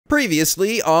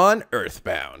Previously on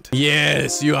Earthbound.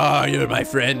 Yes, you are. You're my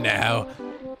friend now.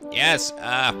 Yes,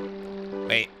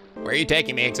 wait, where are you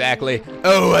taking me exactly?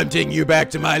 Oh, I'm taking you back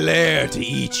to my lair to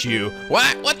eat you.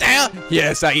 What? What the hell?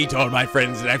 Yes, I eat all my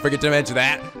friends. Did I forget to mention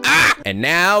that? Ah! And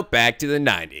now, back to the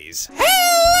 90s.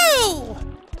 Hello!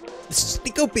 This is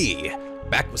NicoB,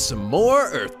 back with some more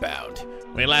Earthbound.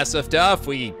 When we last left off,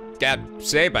 we got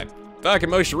saved by fucking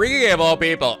Moshirige of all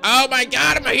people. Oh my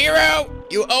god, I'm a hero!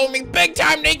 You owe me big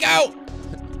time, Nico!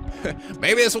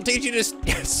 Maybe this will teach you to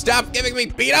stop giving me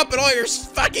beat up in all your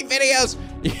fucking videos.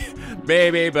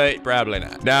 Maybe, but probably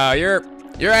not. No, you're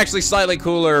actually slightly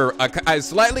cooler, a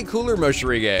slightly cooler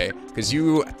Moshirige, because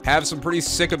you have some pretty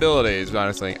sick abilities,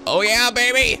 honestly. Oh yeah,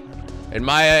 baby! And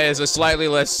Maya is a slightly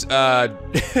less, a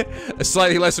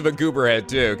slightly less of a goober head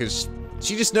too, because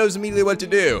she just knows immediately what to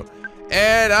do.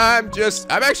 And I'm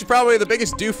actually probably the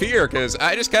biggest doof here, because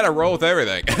I just kind of roll with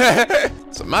everything.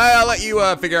 So Maya, I'll let you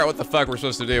figure out what the fuck we're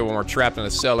supposed to do when we're trapped in a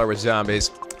cellar with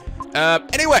zombies.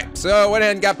 Anyway, so I went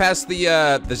ahead and got past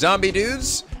the zombie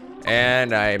dudes,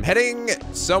 and I'm heading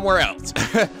somewhere else.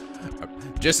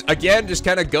 just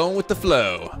kind of going with the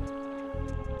flow.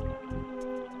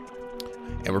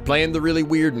 And we're playing the really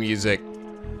weird music.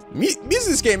 Music in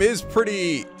this game is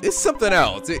it's something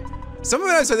else.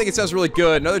 Sometimes I think it sounds really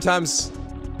good, and other times,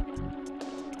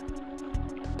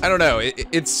 I don't know,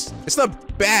 it's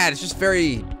not bad, it's just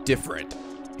very different.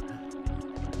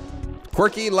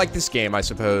 Quirky like this game, I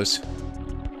suppose.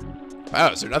 Wow,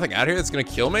 is there nothing out here that's gonna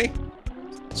kill me?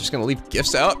 It's just gonna leave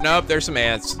gifts out? Nope, there's some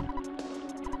ants.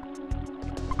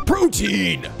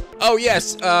 Protein! Oh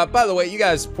yes, by the way, you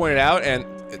guys pointed out, and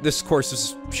this, of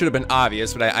course, should have been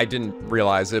obvious, but I didn't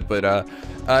realize it, but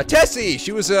Tessie,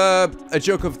 she was a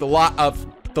joke of the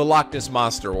Loch Ness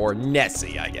Monster, or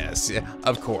Nessie, I guess. Yeah,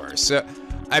 of course.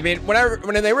 I mean,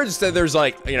 when they were just said there's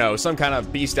like, you know, some kind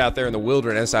of beast out there in the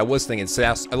wilderness, I was thinking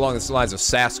along the lines of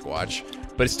Sasquatch,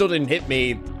 but it still didn't hit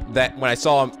me that when I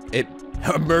saw it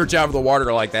emerge out of the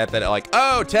water like that, like,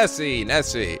 oh, Tessie,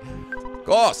 Nessie.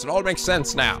 Gosh, it all makes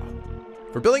sense now.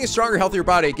 For building a stronger, healthier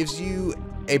body, it gives you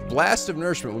a blast of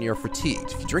nourishment when you're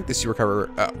fatigued. If you drink this, you recover.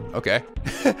 Oh, okay.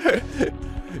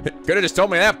 Could have just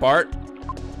told me that part.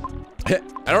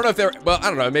 I don't know if they're, well, I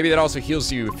don't know. Maybe that also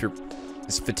heals you if you're,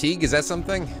 is fatigue, is that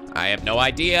something? I have no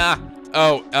idea.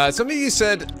 Oh, some of you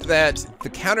said that the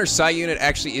counter psi unit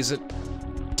actually isn't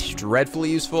dreadfully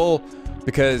useful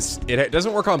because it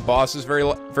doesn't work on bosses very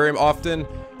often,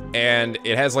 and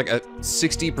it has like a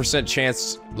 60%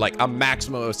 chance, like a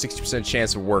maximum of 60%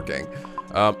 chance of working.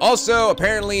 Also,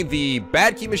 apparently the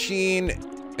bad key machine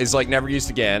is like never used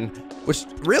again, which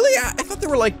really, I thought there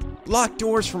were like locked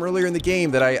doors from earlier in the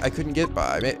game that I couldn't get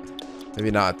by.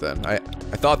 Maybe not then. I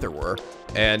thought there were.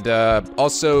 And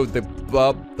also the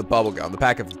bubble gum, the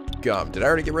pack of gum. Did I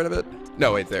already get rid of it?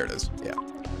 No, wait, there it is. Yeah.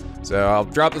 So I'll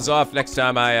drop this off next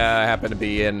time I happen to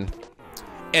be in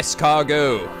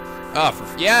Escargot.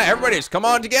 Oh, yeah, everybody just come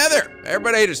on together.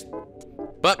 Everybody just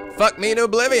fuck me into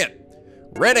oblivion.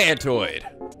 Red Antoid.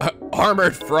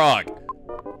 Armored frog.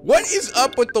 What is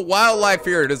up with the wildlife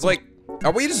here? It's like,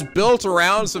 are we just built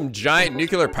around some giant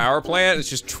nuclear power plant? It's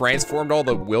just transformed all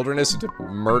the wilderness into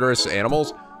murderous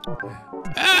animals?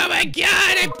 Oh my god,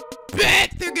 I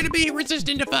bet they're gonna be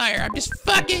resistant to fire. I'm just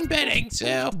fucking betting,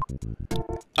 so.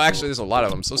 Actually, there's a lot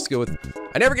of them, so let's go with,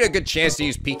 I never get a good chance to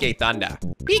use PK Thunder.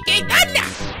 PK Thunder!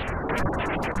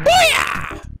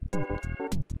 Booyah!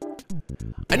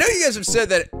 I know you guys have said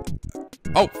that,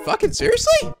 oh, fucking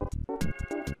seriously?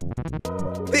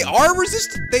 They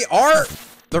are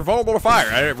they're vulnerable to fire.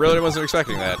 I really wasn't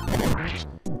expecting that.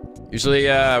 Usually,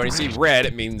 when you see red,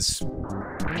 it means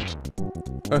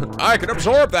I can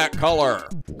absorb that color,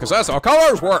 because that's how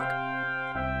colors work.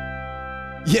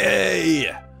 Yay!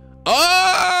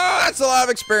 Oh, that's a lot of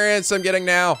experience I'm getting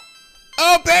now.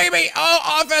 Oh, baby!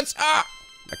 Oh, offense! Ah!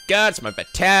 My guts, my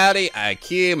vitality,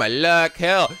 IQ, my luck,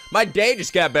 hell, my day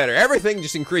just got better. Everything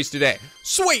just increased today.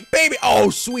 Sweet baby, oh,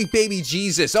 sweet baby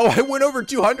Jesus. Oh, I went over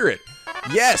 200.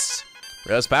 Yes,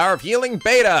 Rest Power of Healing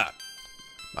Beta.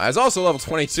 Mine's also level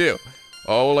 22.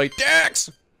 Holy dicks.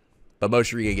 But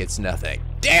Moshirige gets nothing.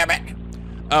 Damn it.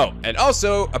 Oh, and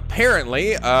also,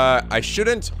 apparently, I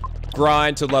shouldn't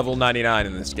grind to level 99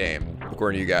 in this game,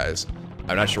 according to you guys.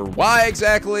 I'm not sure why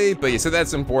exactly, but you said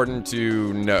that's important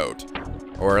to note.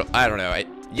 Or, I don't know,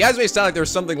 you guys may sound like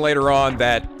there's something later on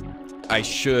that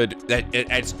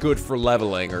it's good for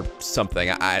leveling or something,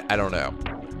 I don't know.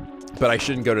 But I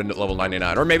shouldn't go to level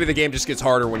 99. Or maybe the game just gets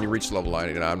harder when you reach level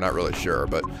 99, I'm not really sure,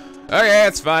 but... Okay,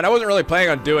 it's fine, I wasn't really planning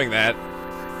on doing that.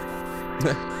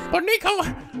 But Nico,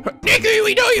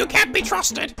 we know you can't be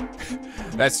trusted.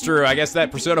 That's true, I guess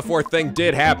that Persona 4 thing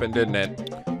did happen, didn't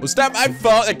it? Was that my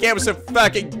fault? That game was so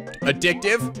fucking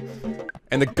addictive.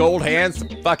 And the gold hands,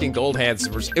 the fucking gold hands,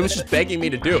 it was just begging me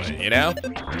to do it, you know?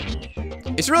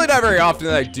 It's really not very often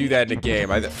that I do that in a game.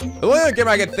 The only other game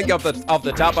I can think of off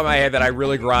the top of my head that I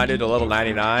really grinded to level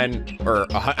 99, or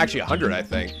actually 100, I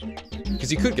think.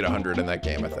 Because you could get 100 in that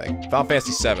game, I think. Final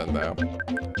Fantasy 7, though.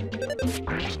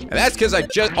 And that's because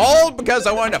all because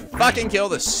I wanted to fucking kill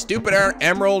the stupid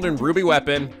emerald and ruby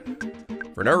weapon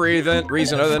for no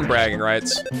reason other than bragging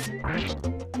rights.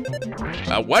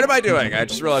 What am I doing? I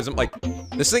just realized I'm like,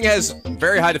 this thing has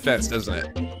very high defense, doesn't it?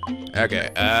 Okay,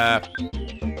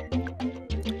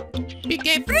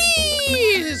 PK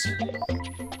freeze!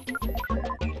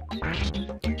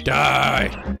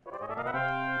 Die!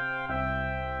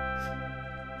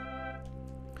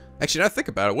 Actually, now I think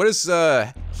about it, what is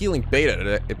healing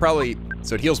beta? It probably,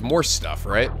 so it heals more stuff,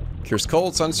 right? Cures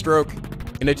cold, sunstroke.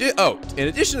 In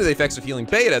addition to the effects of healing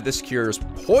beta, this cures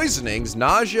poisonings,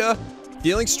 nausea,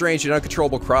 feeling strange, and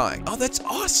uncontrollable crying. Oh, that's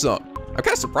awesome. I'm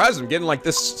kind of surprised I'm getting like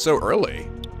this so early.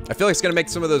 I feel like it's gonna make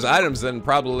some of those items then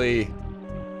probably,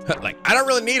 like, I don't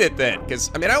really need it then,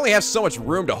 because, I mean, I only have so much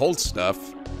room to hold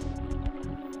stuff.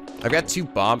 I've got 2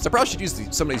 bombs. I probably should use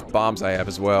some of these bombs I have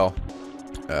as well.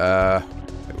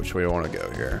 Which way do I want to go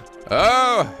here?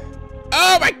 Oh,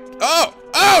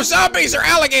 zombies or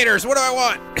alligators, what do I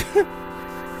want?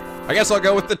 I guess I'll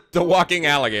go with the walking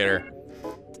alligator.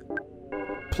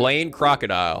 Plain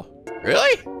crocodile.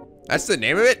 Really? That's the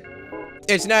name of it?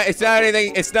 It's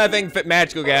nothing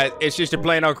magical, guys. It's just a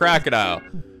plain old crocodile.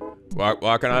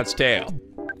 Walking on its tail.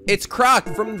 It's Croc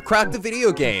from Croc the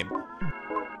video game.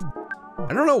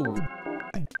 I don't know.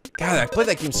 God, I played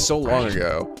that game so long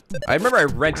ago. I remember I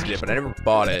rented it, but I never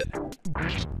bought it.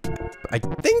 I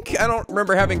don't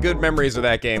remember having good memories of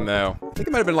that game, though. I think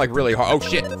it might have been, like, really hard. Oh,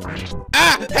 shit.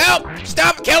 Ah, help!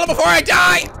 Stop, kill him before I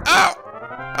die! Oh!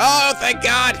 Oh, thank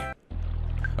God.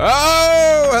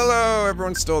 Oh, hello,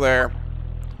 everyone's still there.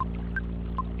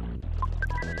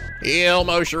 Heal,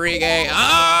 Moshirige.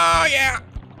 Oh, yeah.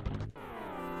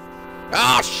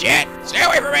 Oh, shit. Stay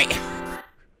away from me.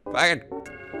 Fucking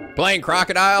plain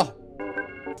crocodile.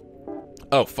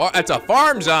 Oh, that's a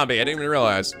farm zombie. I didn't even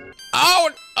realize.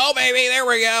 Oh, baby, there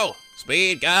we go.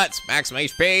 Speed, guts, maximum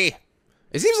HP.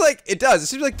 It seems like it does. It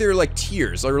seems like they're like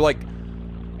tiers. Or like,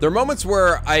 there are moments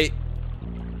where I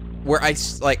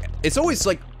like, it's always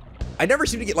like, I never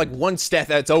seem to get like one stat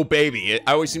that's oh baby.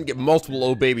 I always seem to get multiple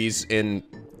oh babies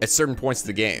at certain points of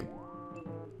the game.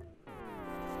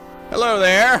 Hello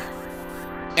there,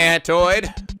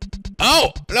 Antoid.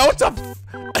 Oh, no, it's a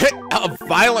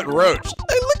violent roach.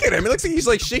 Hey, look at him. It looks like he's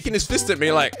like shaking his fist at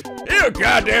me like, you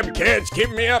goddamn kids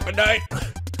keeping me up at night.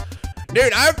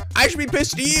 Dude, I should be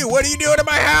pissed at you. What are you doing in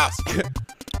my house?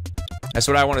 That's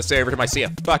what I want to say every time I see a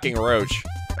fucking roach.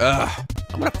 Ugh.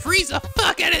 I'm gonna freeze the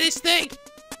fuck out of this thing.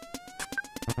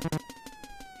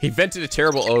 He vented a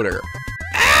terrible odor.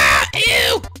 Ah,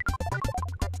 ew.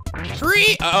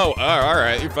 Free. Oh, all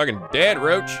right. You're fucking dead,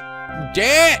 roach.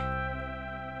 Dead.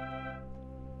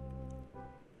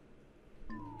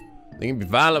 You can be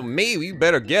violent with me, you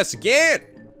better guess again.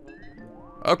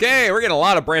 Okay, we're getting a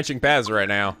lot of branching paths right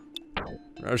now. I'm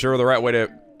not sure the right way to,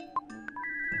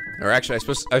 or actually,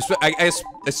 I guess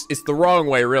it's the wrong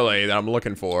way, really, that I'm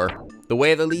looking for. The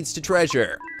way that leads to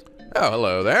treasure. Oh,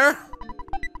 hello there.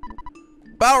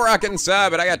 Battle rocket inside,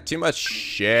 but I got too much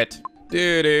shit.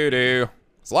 There's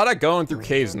a lot of going through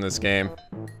caves in this game.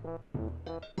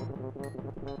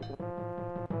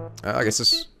 I guess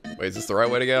this, wait, is this the right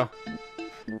way to go?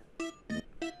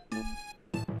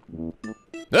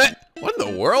 What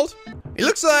in the world? He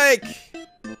looks like,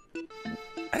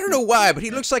 I don't know why, but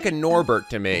he looks like a Norbert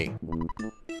to me.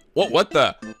 What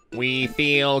the? We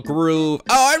feel groove.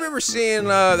 Oh, I remember seeing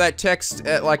that text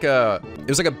at like it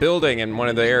was like a building in one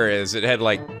of the areas. It had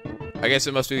like, I guess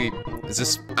it must be, is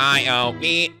this?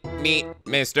 Meet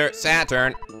Mr.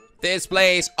 Saturn. This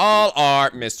place, all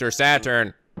art, Mr.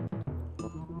 Saturn.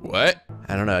 What?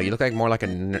 I don't know, you look like more like a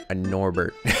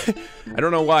Norbert. I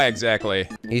don't know why exactly.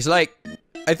 He's like,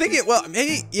 I think well,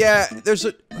 maybe, yeah,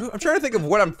 I'm trying to think of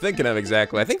what I'm thinking of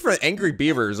exactly. I think for Angry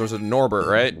Beavers, there was a Norbert,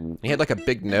 right? He had like a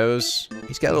big nose.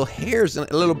 He's got little hairs and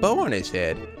a little bow on his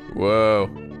head. Whoa.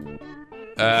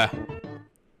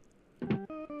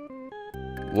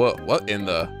 What in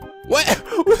the? What?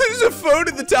 There's a phone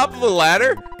at the top of a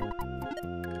ladder?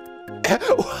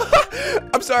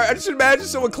 I'm sorry, I just imagine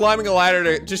someone climbing a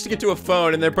ladder just to get to a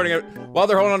phone and they're putting it, while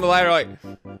they're holding on the ladder like,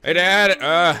 hey dad,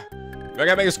 I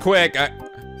gotta make this quick.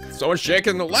 Someone's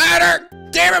shaking the ladder!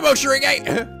 Damn it, Moshirige!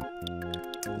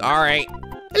 Alright.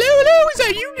 Hello, is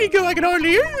that you, Nico? I can hardly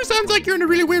hear you. Sounds like you're in a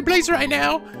really weird place right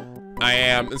now. I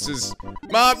am. This is...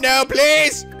 Mom, no,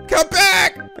 please! Come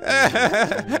back!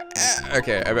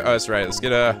 Okay, oh, that's right. Let's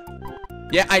get a...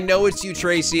 Yeah, I know it's you,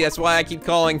 Tracy. That's why I keep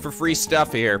calling for free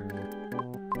stuff here.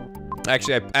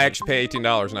 Actually, I actually pay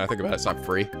 $18 now I think about it. It's not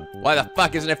free. Why the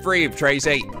fuck isn't it free,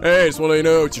 Tracy? Hey, just want to let you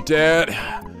know it's your dad.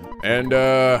 And,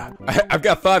 I've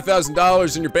got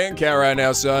 $5,000 in your bank account right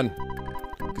now, son.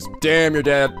 Because, damn, your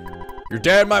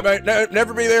dad might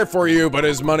never be there for you, but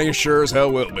his money sure as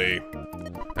hell will be.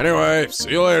 Anyway,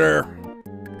 see you later.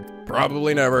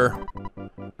 Probably never.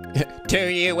 Do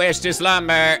you wish to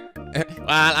slumber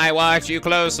while I watch you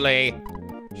closely?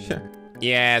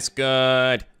 Yes,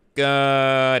 good,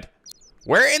 good.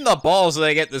 Where in the balls do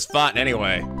they get this font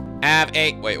anyway? Have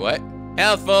a, wait, what?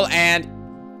 Healthful and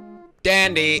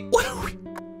dandy.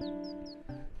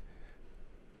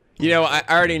 You know, I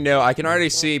already know. I can already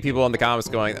see people in the comments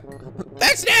going,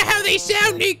 That's not how they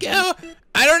sound, Nico.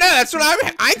 I don't know. That's what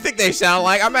I think they sound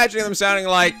like. I'm imagining them sounding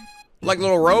like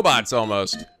little robots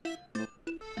almost.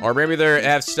 Or maybe they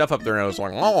have stuff up their nose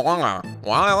like, every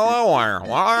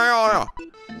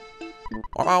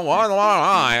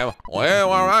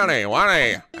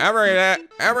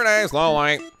day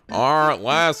slowly, or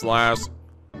less.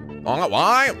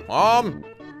 Why?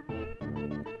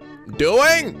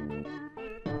 Doing?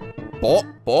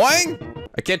 Boing?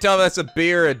 I can't tell if that's a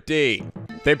B or a D.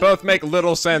 They both make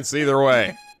little sense either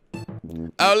way.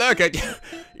 Oh, look,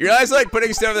 you guys like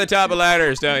putting stuff at the top of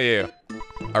ladders, don't you?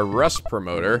 A rust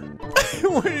promoter?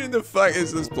 What in the fuck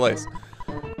is this place?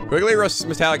 Quickly rusts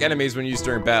metallic enemies when used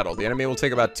during battle. The enemy will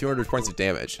take about 200 points of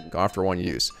damage. Go after one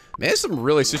use. Man, there's some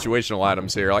really situational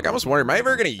items here. Like, I was wondering, am I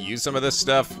ever gonna use some of this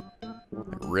stuff?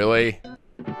 Like, really?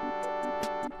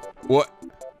 What?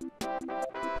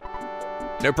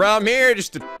 No problem here,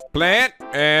 just a plant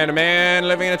and a man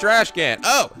living in a trash can.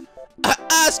 Oh,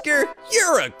 Oscar,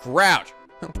 you're a grouch.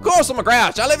 Of course I'm a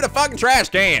grouch. I live in a fucking trash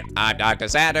can. I'm Dr.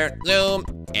 Saturn, Zoom,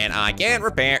 and I can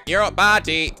repair your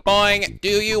body. Boing, do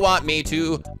you want me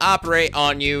to operate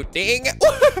on you? Ding.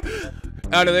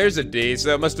 Oh, no, there's a D,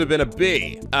 so it must have been a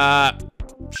B.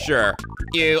 Sure.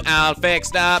 You all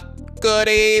fixed up.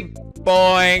 Goody.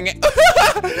 Boing.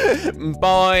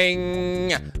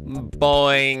 Boing.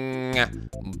 Boing.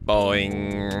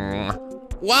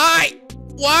 Boing.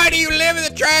 Why do you live in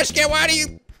the trash can? Why do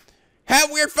you have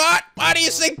weird font? Why do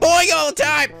you say boing all the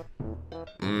time?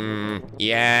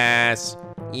 Yes.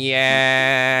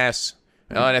 Yes.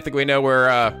 Well, and I think we know where,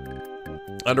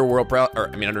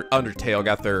 Undertale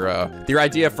got their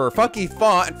idea for funky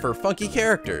font and for funky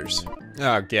characters.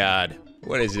 Oh, God.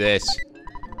 What is this?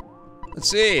 Let's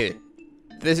see.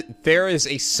 There is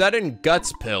a sudden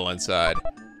guts pill inside.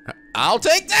 I'll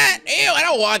take that! Ew, I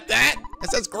don't want that!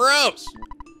 That sounds gross!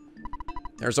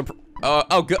 There's a,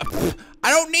 oh, good.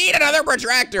 I don't need another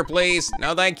protractor, please.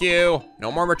 No, thank you.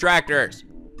 No more retractors.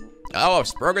 Oh, a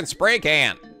broken spray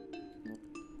can.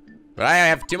 But I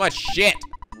have too much shit.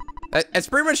 It's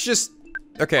pretty much just,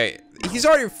 okay, he's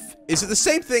already, is it the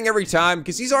same thing every time?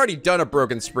 Because he's already done a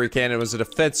broken spray can and it was a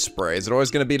defense spray. Is it always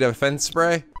gonna be a defense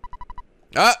spray?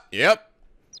 Yep.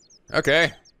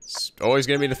 Okay, it's always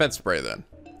gonna be a defense spray then.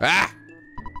 Ah!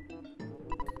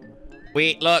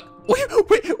 Wait, look. Wait.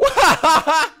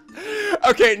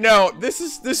 Okay, no, this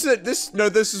is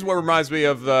what reminds me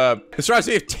of, this reminds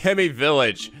me of Temmie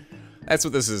Village. That's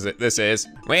what this is.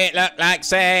 Wait, look like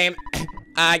same.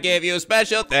 I give you a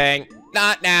special thing.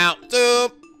 Not now.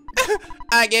 Zoom.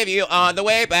 I give you on the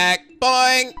way back.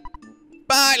 Boing.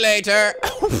 Bye later.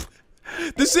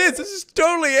 This is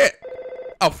totally it.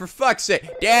 Oh, for fuck's sake.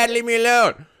 Dad, leave me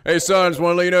alone. Hey, son, just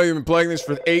want to let you know you've been playing this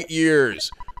for 8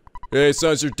 years. Hey,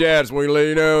 son, it's your dad. Just want to let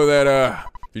you know that,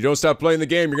 if you don't stop playing the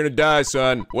game, you're gonna die,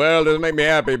 son. Well, it doesn't make me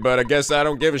happy, but I guess I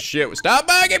don't give a shit. Stop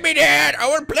bugging me, Dad! I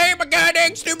wanna play my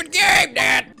goddamn stupid game,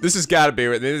 Dad! This has gotta be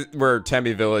where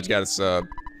Temmie Village got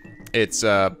its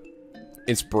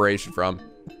inspiration from.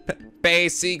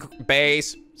 Base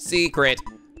secret,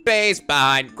 base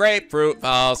behind grapefruit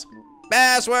falls.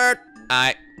 Password,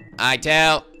 I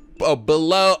tell,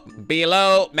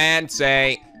 below, man,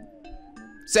 say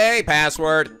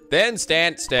password, then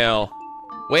stand still.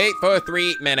 Wait for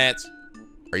 3 minutes.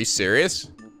 Are you serious?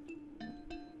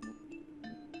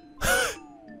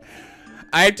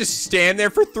 I have to stand there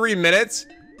for 3 minutes?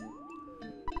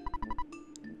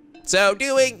 So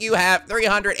doing, you have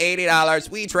 $380.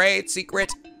 We trade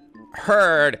secret.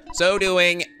 Heard. So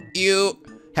doing, you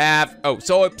have,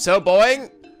 so Boing?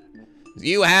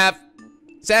 You have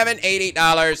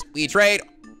 $780. We trade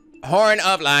Horn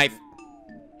of Life.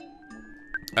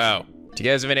 Oh, do you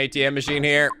guys have an ATM machine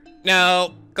here?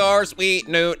 No. Course we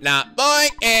knew not. Boing,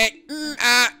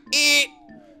 eat.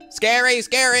 Scary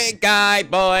guy,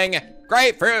 boing.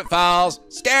 Grapefruit Falls,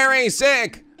 scary,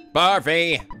 sick,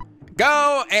 barfy.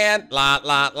 Go and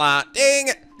la,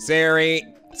 ding, scary,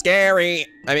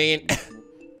 I mean,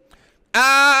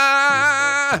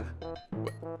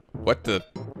 What the?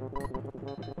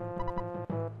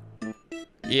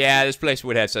 yeah, this place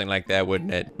would have something like that,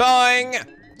 wouldn't it? Boing,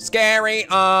 scary,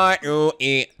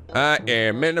 I-O-E. I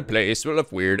am in a place full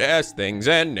of weird ass things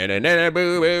and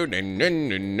boo.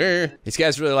 These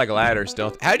guys really like ladders,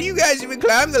 don't they? How do you guys even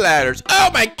climb the ladders? Oh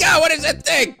my God, what is that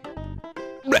thing?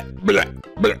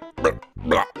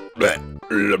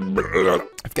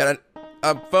 I've got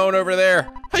a phone over there.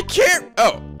 I can't.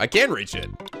 Oh, I can reach it.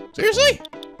 Seriously?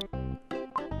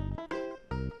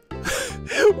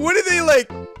 What are they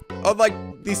like? On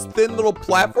like these thin little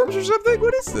platforms or something?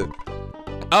 What is this?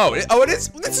 Oh, it is.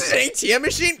 This is an ATM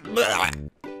machine.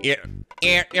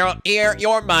 Here,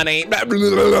 your money. Oh,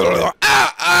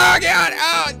 God.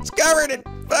 Oh, it's covered in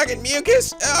fucking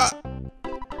mucus. Oh, I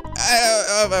don't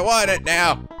know if I want it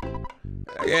now.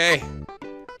 Okay.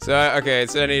 So I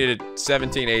needed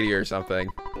 1780 or something.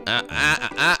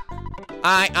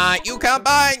 You come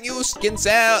by, you can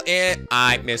sell it.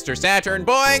 I'm Mr. Saturn,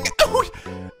 boing. Oh,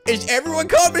 is everyone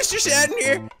called Mr. Saturn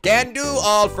here? Can do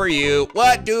all for you.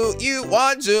 What do you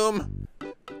want, Zoom?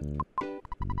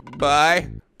 Buy.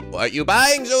 What you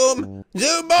buying, Zoom?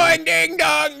 Zoom, boing, ding,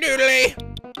 dong, doodly.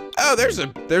 Oh, there's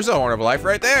a Horn of Life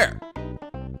right there.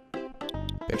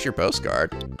 Picture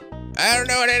postcard. I don't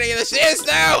know what any of this is,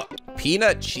 though.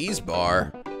 Peanut cheese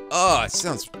bar. Oh, it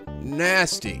sounds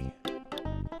nasty.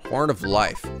 Horn of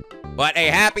Life. What a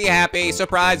happy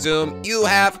surprise, Zoom. You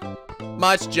have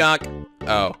much junk.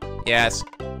 Oh, yes.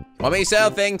 Want me to sell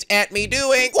things at me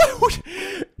doing?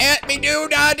 At me do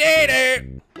da dee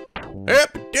dee.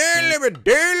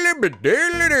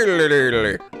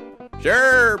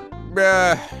 Sure.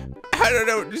 I don't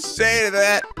know what to say to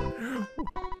that.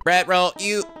 Bread roll,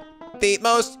 you the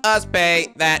most us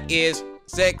pay. That is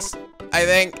 6, I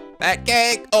think. That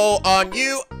cake, oh, on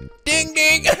you. Ding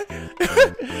ding.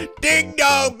 Ding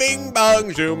dong, bing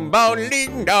bong, zoom bong,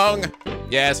 ding dong.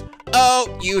 Yes.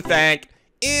 Oh, you think.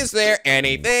 Is there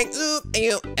anything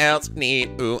you else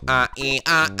need? Ooh, I,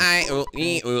 ooh,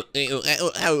 ooh,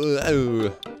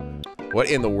 ooh. What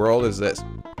in the world is this?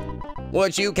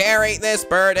 Would you carry this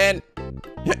burden?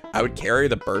 I would carry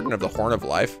the burden of the Horn of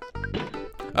Life.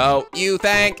 Oh, you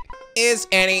think? Is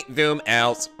any doom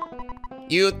else?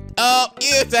 You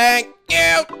think?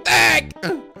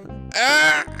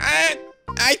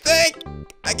 I think,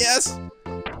 I guess.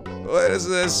 What is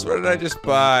this? What did I just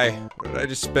buy? What did I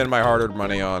just spend my hard-earned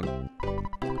money on?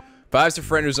 Fives a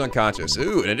friend who's unconscious.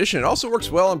 Ooh, in addition, it also works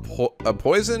well in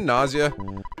poison, nausea,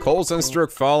 cold,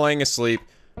 sunstroke, falling asleep,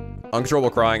 uncontrollable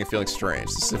crying, and feeling strange.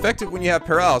 This is effective when you have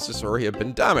paralysis or you have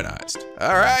been demonized.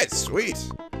 All right, sweet.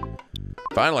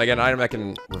 Finally, I got an item that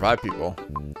can revive people.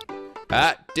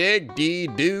 Hot dig dee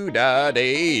doo da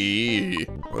dee.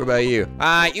 What about you?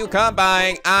 You come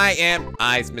buying. I am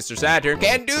Mr. Saturn.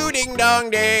 Can do ding dong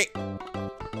day.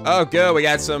 Oh, good. We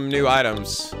got some new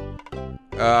items.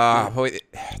 Boy,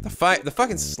 the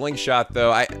fucking slingshot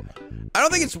though. I don't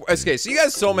think it's okay. So you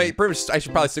guys told me pretty much I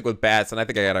should probably stick with bats, and I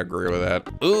think I gotta agree with that.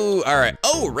 Ooh, all right.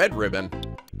 Oh, Red Ribbon.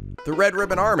 The Red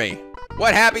Ribbon Army.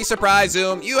 What happy surprise,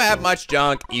 Zoom. You have much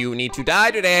junk. You need to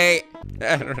die today.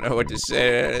 I don't know what to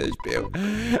say to these people.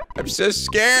 I'm so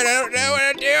scared. I don't know what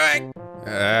I'm doing.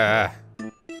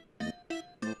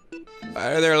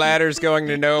 Why are there ladders going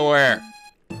to nowhere?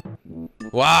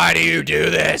 Why do you do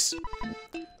this?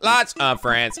 Lots of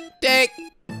friends. Take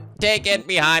it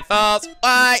behind falls.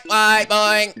 Why,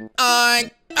 boing,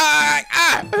 boing, boing,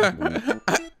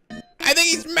 I think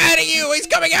he's mad at you. He's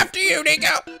coming after you,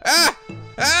 Nico.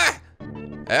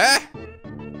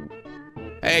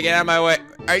 Hey, get out of my way.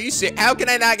 Are you serious? How can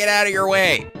I not get out of your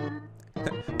way?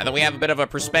 I think we have a bit of a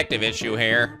perspective issue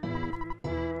here.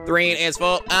 Green is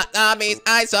full of zombies.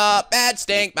 I saw bad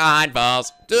stink behind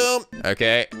falls. Doom.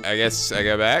 Okay, I guess I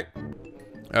go back.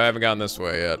 Oh, I haven't gone this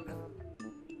way yet.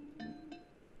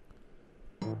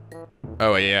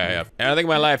 Oh, yeah, I have. I don't think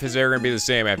my life is ever gonna be the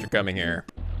same after coming here.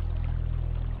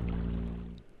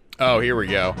 Oh, here we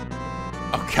go.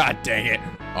 Oh, god dang it.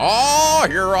 Oh,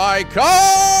 here I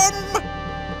come!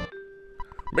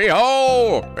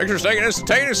 Behold! Pictures taken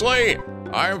instantaneously!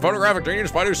 I am photographic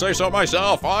genius, if I do say so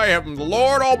myself. I am the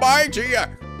Lord Almighty!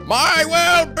 My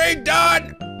will be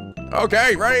done!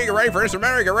 Okay, ready, get ready for instant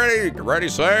memory, get ready,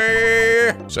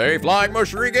 say flying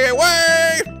mushriki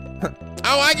away!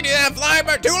 Oh, I can do that flying,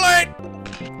 but too late!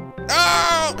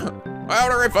 Oh! I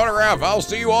want a great photograph. I'll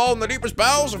see you all in the deepest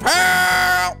bowels of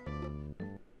hell!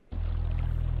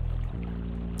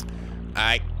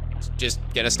 I just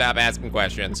gonna stop asking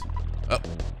questions. Oh,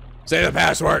 Say the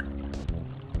password.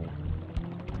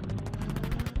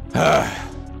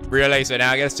 Really? So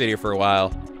now I gotta sit here for a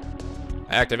while.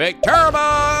 Activate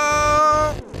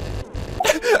turbo!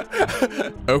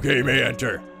 Okay, you may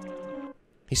enter.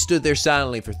 He stood there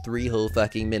silently for 3 whole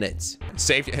fucking minutes.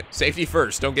 Safety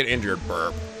first, don't get injured,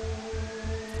 burp.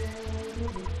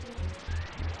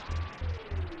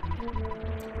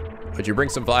 Would you bring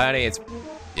some fly honey? It's,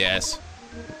 yes.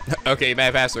 Okay,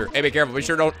 man, faster. Hey, be careful, be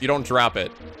sure you don't drop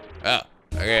it. Oh,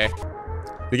 okay.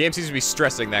 The game seems to be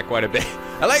stressing that quite a bit.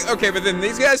 I like, okay, but then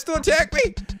these guys still attack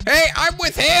me? Hey, I'm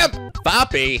with him!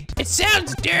 Foppy. It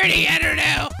sounds dirty, I don't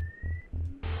know.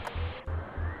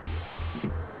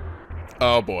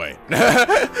 Oh boy.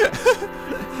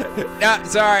 No,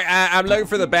 sorry, I'm looking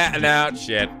for the bat now.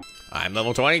 Shit. I'm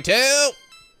level 22.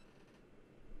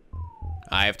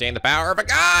 I have obtained the power of a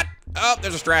god. Oh,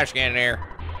 there's a trash can in here.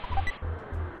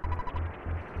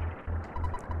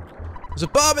 There's a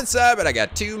bomb inside, but I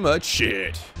got too much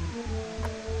shit.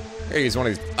 Here, use one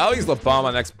of these. I'll use the bomb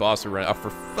on the next boss to run. Oh, for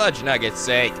fudge nuggets'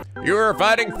 sake. You're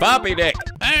fighting Foppy Dick.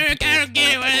 I don't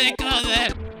get it. What do they call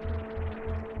that?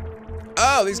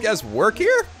 Oh, these guys work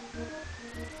here?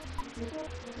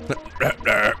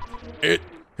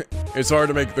 It's hard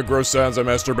to make the gross sounds that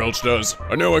Master Belch does.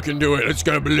 I know I can do it. It's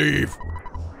gonna believe.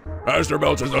 Master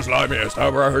Belch is the slimiest.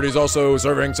 However, I heard he's also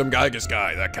serving some Gygus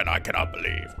guy that I cannot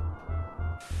believe.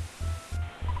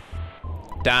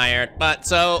 Tired, but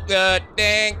so good.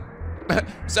 Ding.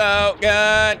 So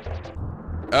good.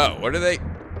 Oh, what are they?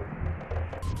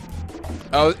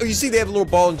 Oh, you see they have a little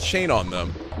ball and chain on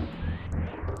them.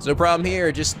 There's no problem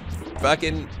here, just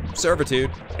fucking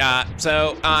servitude. Not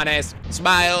so honest.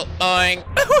 Smile, boing.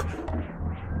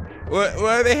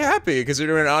 Why are they happy? Because they're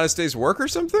doing an honest day's work or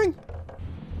something?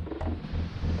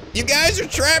 You guys are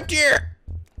trapped here.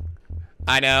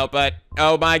 I know, but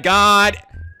oh my god.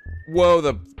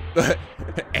 Whoa,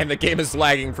 and the game is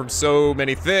lagging from so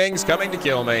many things coming to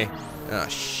kill me. Ah,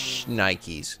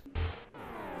 Nikes.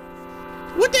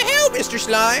 What the hell, Mr.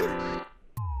 Slime?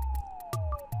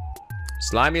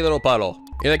 Slimy little puddle.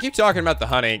 Yeah, they keep talking about the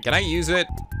honey. Can I use it?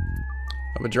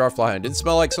 I'm a jar of fly honey. Didn't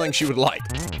smell like something she would like.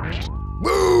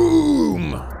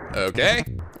 Boom! Okay.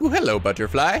 Ooh, hello,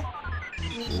 butterfly.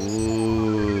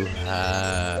 Ooh,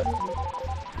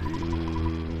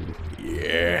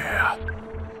 yeah.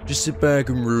 Just sit back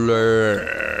and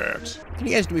relax. Can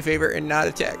you guys do me a favor and not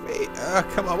attack me? Oh,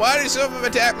 come on. Why do some of them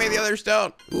attack me, the others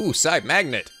don't? Ooh, side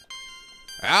magnet.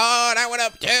 Oh, and I went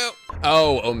up too.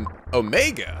 Oh,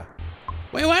 Omega.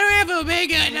 Wait, why do I have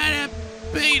Omega and not a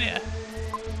Beta?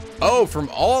 Oh, from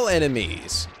all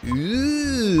enemies.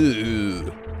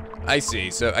 Ooh. I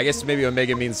see. So I guess maybe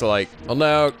Omega means like, well,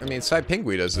 no, I mean, Side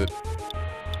Pingui does it.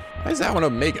 Why is that one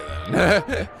Omega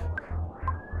then?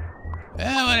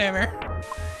 Oh, whatever.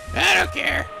 I don't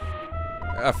care.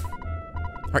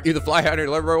 Aren't you the fly hunter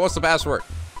deliverer? What's the password?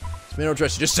 We don't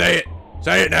trust you. Just say it.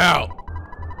 Say it now.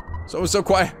 Someone's so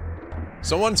quiet.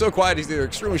 Someone so quiet, he's either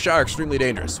extremely shy or extremely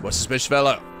dangerous. What suspicious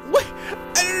fellow? What? I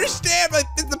don't understand. Like,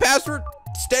 is the password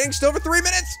standing still for 3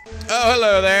 minutes? Oh,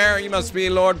 hello there. You must be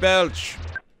Lord Belch.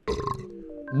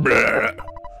 Blah.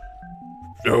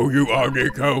 So you are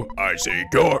Nico? I see.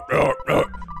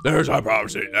 There's a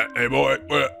prophecy. Hey, boy.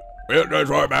 Well, that's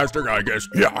right, Master Gygus.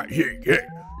 Yeah.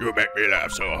 You make me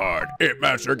laugh so hard. If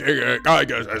Master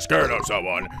Gygus is scared of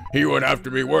someone, he would have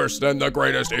to be worse than the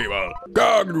greatest evil.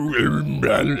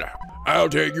 I'll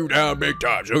take you down big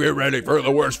time, so get ready for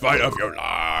the worst fight of your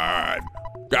life.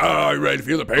 You ready to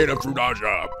feel the pain of true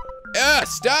nausea?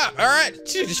 Stop. All right.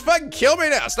 Just fucking kill me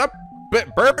now. Stop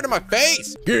burping in my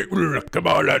face. Come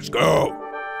on, let's go.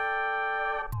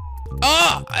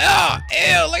 Oh,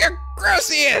 ew, look how gross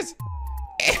he is.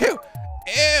 Ew.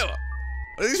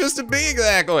 What are you supposed to be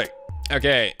exactly?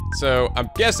 Okay, so I'm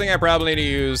guessing I probably need to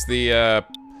use the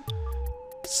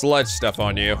sludge stuff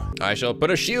on you. I shall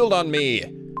put a shield on me,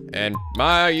 and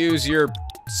use your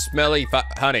smelly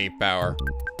honey power.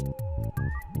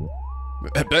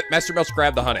 Master Belch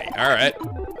grabbed the honey. All right.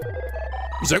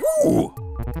 He's like, ooh.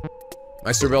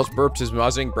 Master Belch burped his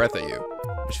muzzling breath at you,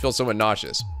 which feels somewhat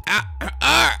nauseous.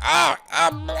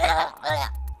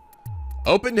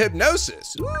 Open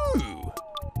hypnosis. Ooh.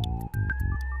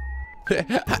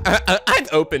 I'm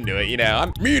open to it, you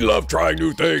know. Me love trying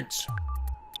new things.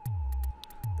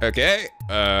 Okay.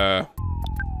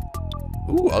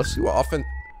 Ooh, let's see what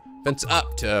offense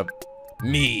up to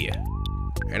me.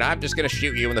 And I'm just gonna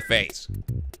shoot you in the face.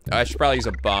 I should probably use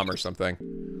a bomb or something.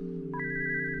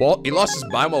 Well, he lost his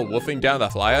mind while wolfing down the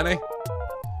fly honey?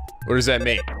 What does that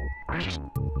mean?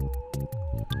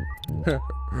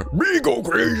 Me go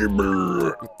crazy.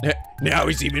 Now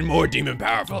he's even more demon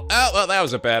powerful. Oh, well, that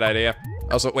was a bad idea.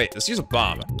 Also, wait, let's use a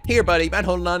bomb. Here, buddy, mind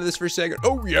holding on to this for a second?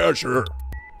 Oh, yeah, sure.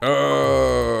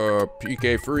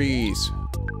 PK freeze.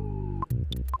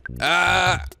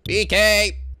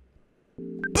 PK.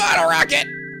 Bottle rocket.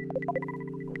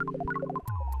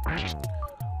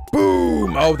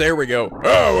 Boom! Oh, there we go.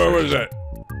 Oh, what was that?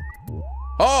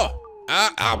 Oh!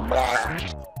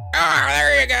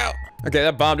 There you go. Okay,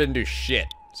 that bomb didn't do shit.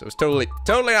 So it's totally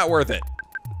not worth it.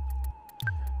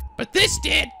 But this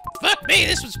did. Fuck me,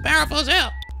 this was powerful as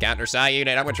hell. Counter psi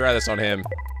unit, I'm gonna try this on him.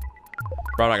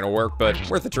 Probably not gonna work, but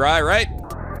worth a try, right?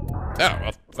 Oh,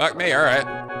 well, fuck me, alright.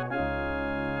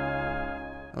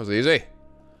 That was easy. Is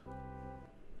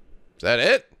that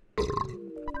it?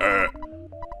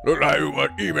 Look like you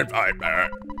would even fight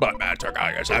but Master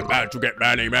Gaius has managed to get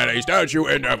many statues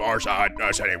in the far side.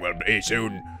 The city will be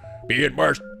soon be in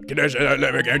worse condition than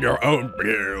living in your own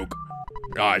puke.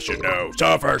 I should know.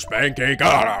 Suffer spanking. Dead.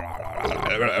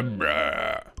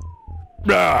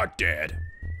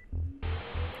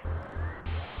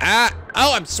 Oh,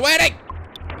 I'm sweating.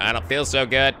 I don't feel so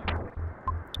good.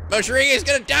 Moshirige is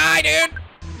gonna die, dude.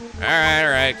 All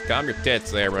right. Calm your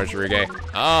tits there, Moshirige.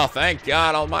 Oh, thank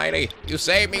God Almighty. You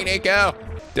saved me, Nico.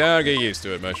 Don't get used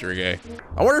to it, Moshirige.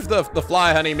 I wonder if the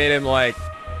fly honey made him, like,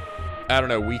 I don't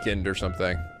know, weakened or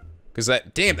something. Because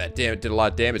that did a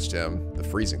lot of damage to him, the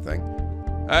freezing thing.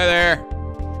 Hi there.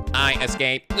 I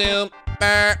escaped. Zoom.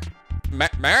 Burp.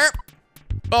 Burp.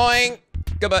 Boing.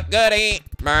 Goody.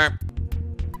 Burp.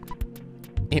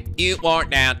 If you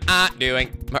weren't down, I'm doing.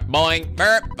 Boing.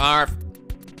 Burp. Barf.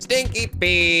 Stinky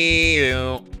pee.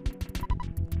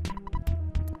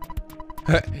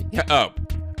 Oh,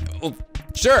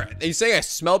 sure. You say I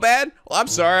smell bad? Well, I'm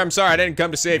sorry. I didn't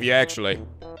come to save you, actually.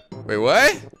 Wait,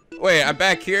 what? Wait, I'm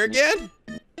back here again?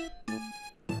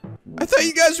 I thought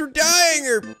you guys were dying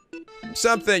or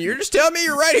something. You're just telling me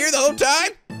you're right here the whole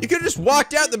time? You could've just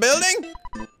walked out the building?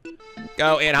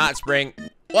 Go in hot spring.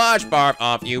 Wash barf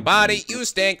off you body. You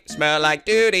stink. Smell like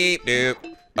doo-dee-doo.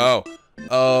 Oh,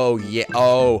 yeah.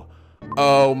 Oh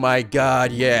my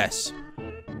God, yes.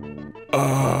 You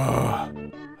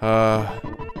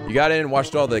got in and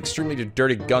washed all the extremely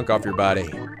dirty gunk off your body.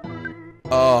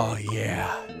 Oh,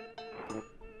 yeah.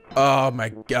 Oh my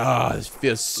God, this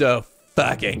feels so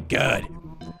fucking good.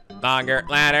 Longer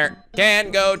ladder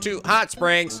can go to hot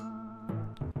springs.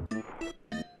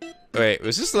 Wait,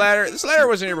 was this ladder? This ladder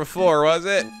wasn't here before, was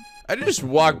it? I didn't just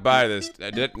walk by this,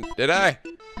 did I?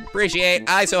 Appreciate,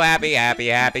 I so happy.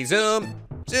 Zoom,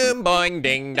 zoom, boing,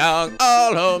 ding, dong.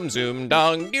 All home, zoom,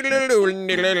 dong.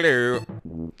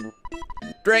 Doodle-doo-doo-doo-doo-doo.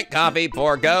 Drink coffee,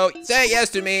 pour go. Say yes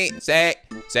to me. Say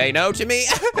no to me.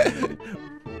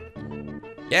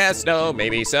 Yes, no,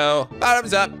 maybe so.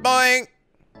 Bottoms up, boing.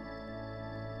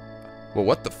 Well,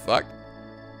 what the fuck?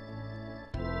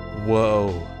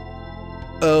 Whoa.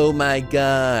 Oh my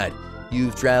God.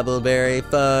 You've traveled very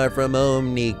far from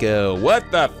home, Nico. What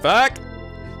the fuck?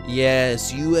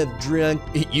 Yes, you drank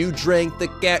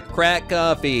the crack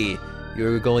coffee.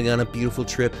 You're going on a beautiful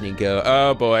trip, Nico.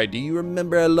 Oh boy, do you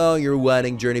remember how long your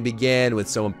wedding journey began with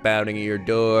someone pounding at your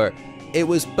door? It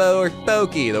was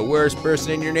Pokey, the worst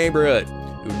person in your neighborhood,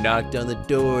 who knocked on the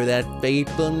door that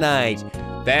fateful night.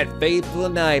 That fateful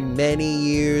night many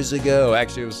years ago.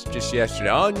 Actually, it was just yesterday.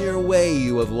 On your way,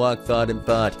 you have walked, thought, and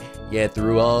fought. Yet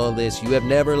through all this, you have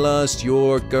never lost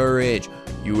your courage.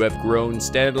 You have grown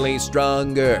steadily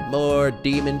stronger, more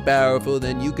demon powerful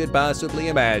than you could possibly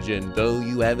imagine, though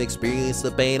you have experienced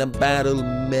the pain of battle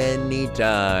many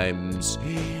times.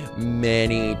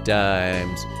 Many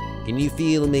times. Can you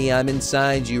feel me? I'm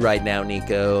inside you right now,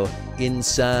 Nico.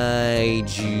 Inside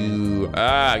you.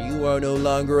 You are no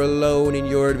longer alone in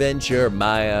your adventure.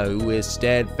 Maya, who is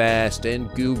steadfast and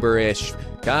gooberish,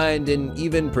 kind and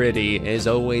even pretty, is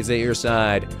always at your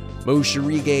side.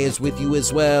 Moshirige is with you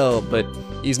as well, but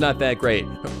he's not that great.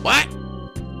 What?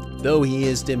 Though he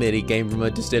is timid, he came from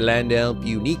a distant land to help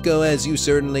you. Nico, as you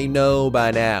certainly know by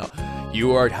now,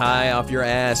 you are high off your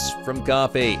ass from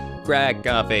coffee. Crack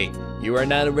coffee. You are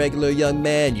not a regular young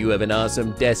man. You have an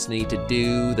awesome destiny to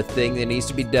do the thing that needs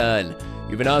to be done.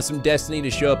 You have an awesome destiny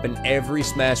to show up in every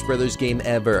Smash Brothers game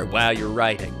ever. Wow, you're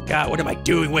right. God, what am I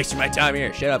doing wasting my time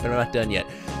here? Shut up, I'm not done yet.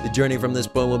 The journey from this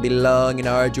point will be long and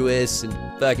arduous and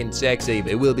fucking sexy.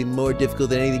 It will be more difficult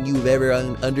than anything you've ever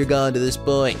undergone to this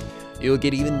point. You'll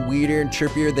get even weirder and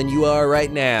trippier than you are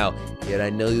right now. Yet I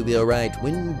know you'll be alright.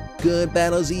 When good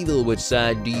battles evil, which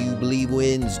side do you believe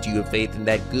wins? Do you have faith in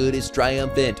that good is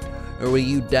triumphant? Or will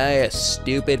you die a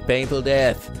stupid, painful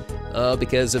death? All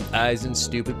because of Aizen's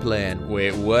stupid plan.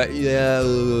 Wait, what? Yeah,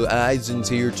 Aizen's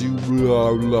here to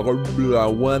blah, blah, blah.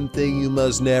 One thing you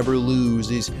must never lose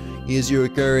is Here's your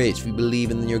courage. If you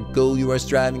believe in your goal you are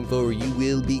striving for, you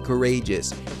will be courageous.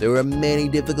 There are many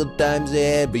difficult times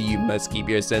ahead, but you must keep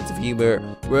your sense of humor.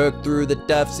 Work through the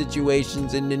tough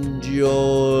situations and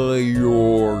enjoy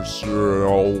yourself.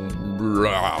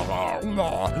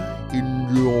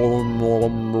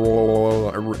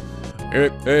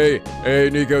 Hey,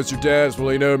 Nico, it's your dad.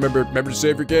 Well, you know, remember to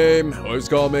save your game. Always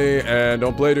call me, and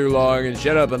don't play too long. And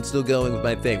Shut up, I'm still going with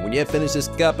my thing. When you have finished this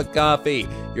cup of coffee,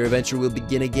 your adventure will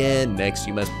begin again. Next,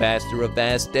 you must pass through a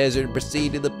vast desert and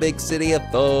proceed to the big city of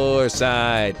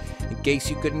Forsyth. In case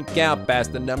you couldn't count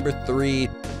past the number 3.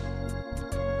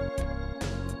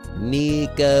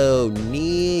 Nico,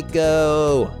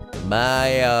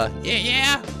 Maya,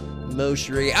 Yeah.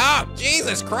 Moshri. Oh,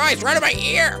 Jesus Christ, right in my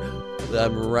ear.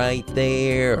 I'm right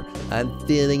there. I'm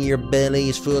filling your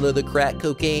bellies full of the crack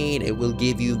cocaine. It will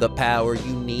give you the power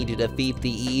you need to defeat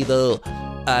the evil.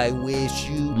 I wish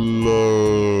you luck.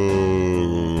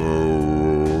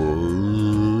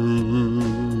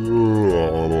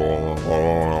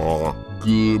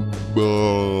 Goodbye.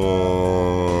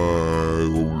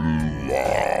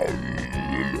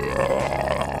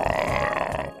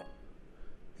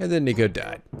 And then Nico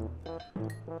died.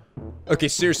 Okay,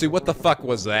 seriously, what the fuck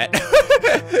was that?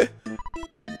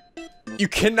 You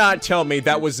cannot tell me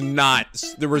that was not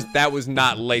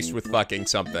laced with fucking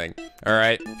something. All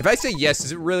right. If I say yes,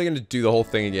 is it really gonna do the whole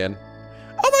thing again?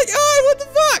 Oh my god, what the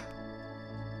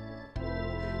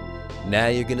fuck? Now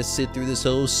you're gonna sit through this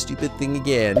whole stupid thing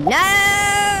again.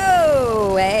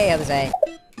 No way, Jose.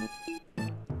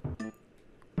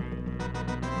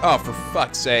 Oh, for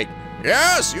fuck's sake.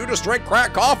 yes, you just drink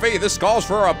crack coffee. This calls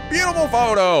for a beautiful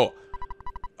photo.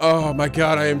 Oh my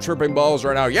god, I am tripping balls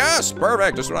right now. Yes,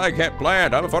 perfect. Just what I kept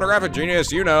planned. I'm a photographic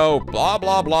genius, you know. Blah,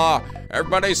 blah, blah.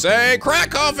 Everybody say crack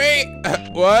coffee.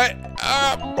 What?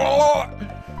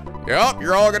 Yep,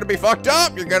 you're all gonna be fucked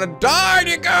up. You're gonna die,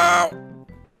 Nico.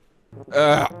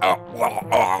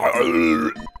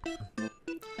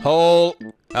 Whole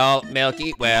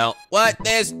milky well. What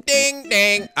this ding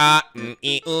ding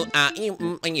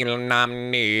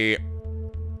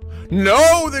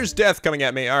No, there's death coming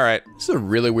at me. All right, this is a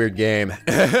really weird game.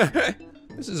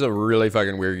 This is a really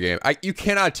fucking weird game. You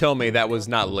cannot tell me that was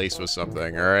not laced with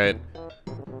something, all right?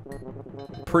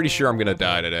 Pretty sure I'm gonna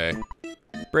die today.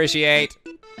 Appreciate.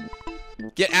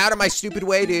 Get out of my stupid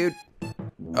way, dude.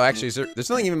 Oh, actually, there's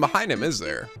nothing even behind him, is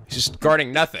there? He's just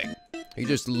guarding nothing. He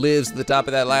just lives at the top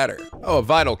of that ladder. Oh, a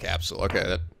vital capsule.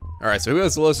 Okay, all right, so who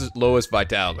has the lowest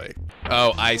vitality?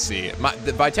 Oh, I see.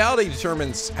 The vitality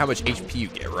determines how much HP you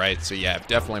get, right? So yeah,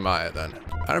 definitely Maya then.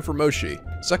 Item for Moshi.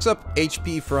 Sucks up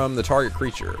HP from the target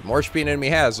creature. The more HP an enemy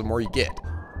has, the more you get.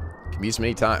 Can be used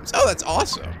many times. Oh, that's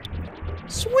awesome.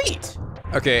 Sweet.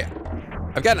 Okay,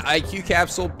 I've got an IQ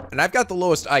capsule, and I've got the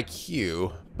lowest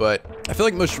IQ, but I feel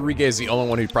like Moshirige is the only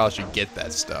one who probably should get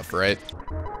that stuff, right?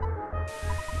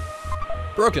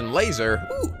 Broken laser.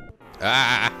 Ooh.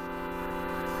 Ah.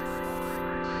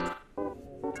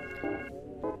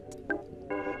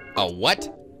 A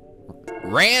what?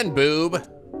 Ran boob.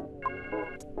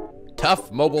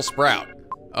 Tough mobile sprout.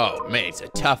 Oh man, it's a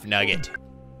tough nugget.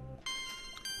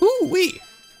 Ooh wee.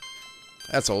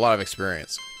 That's a lot of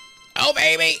experience. Oh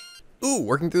baby. Ooh,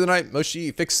 working through the night,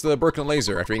 Moshi fixed the broken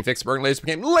laser. After being fixed, the broken laser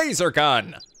became laser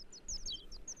gun.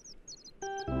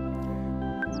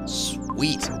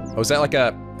 Sweet. Oh, is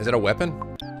that a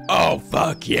weapon? Oh,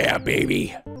 fuck yeah,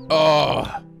 baby.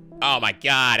 Oh my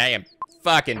god, I am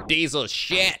fucking diesel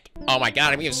shit. Oh my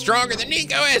god, I'm even stronger than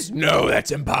Nico is. No, that's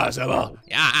impossible.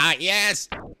 Yes.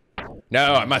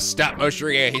 No, I must stop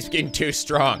Moshirige. He's getting too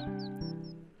strong.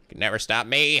 Can never stop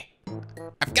me.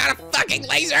 I've got a fucking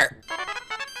laser.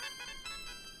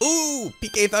 Ooh,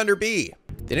 PK Thunder B.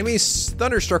 The enemy's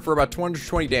thunder struck for about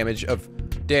 220 damage of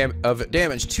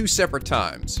damage 2 separate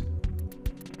times.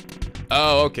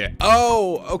 Oh, okay.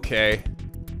 Oh, okay.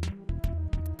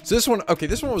 So this one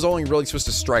was only really supposed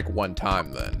to strike 1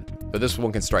 time then. But this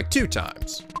one can strike 2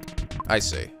 times. I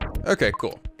see. Okay,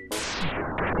 cool.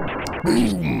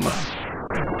 Boom.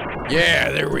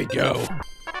 Yeah, there we go.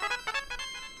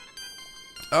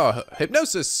 Oh,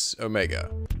 Hypnosis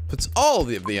Omega. Puts all of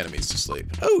the enemies to sleep.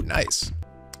 Oh, nice.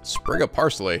 Sprig of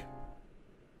parsley.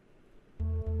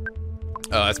 Oh,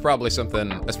 that's probably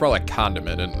a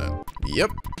condiment, isn't it?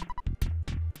 Yep.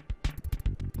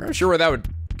 I'm not sure where that would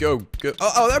go.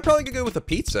 Oh, that probably could go with a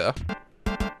pizza.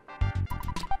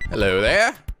 Hello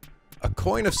there. A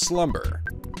coin of slumber.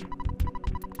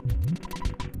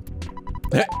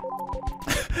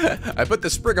 I put the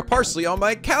sprig of parsley on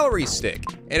my calorie stick,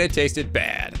 and it tasted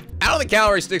bad. I don't think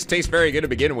calorie sticks taste very good to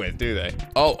begin with, do they?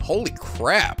 Oh, holy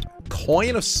crap.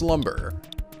 Coin of slumber.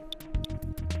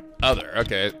 Other,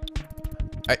 okay.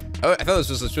 Oh, I thought this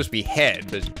was supposed to be head,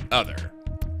 but other.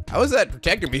 How is that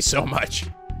protecting me so much?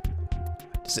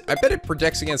 I bet it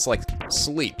protects against, like,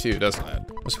 sleep, too, doesn't it?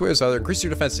 What's weird is other increase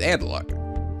your defense and luck.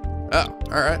 Oh,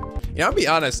 alright. You know, I'll be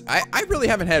honest, I really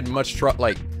haven't had much trouble,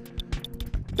 like, I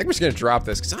think we're just gonna drop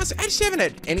this, because honestly, I just haven't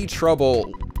had any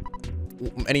trouble,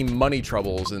 any money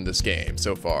troubles in this game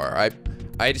so far.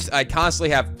 I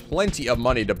constantly have plenty of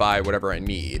money to buy whatever I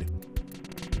need.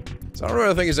 So I don't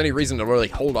really think there's any reason to really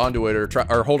hold on to it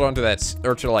or hold on to that,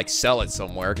 or to, like, sell it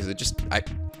somewhere, because I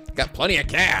got plenty of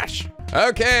cash.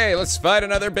 Okay, let's fight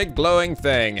another big glowing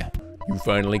thing. You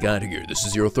finally got here. This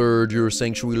is your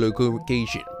sanctuary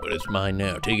location, but it's mine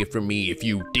now. Take it from me if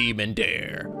you demon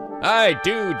dare. I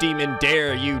do demon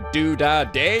dare you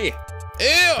do-da-day.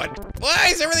 Ew, why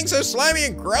is everything so slimy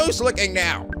and gross looking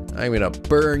now? I'm gonna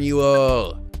burn you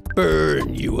all.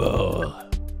 Burn you all.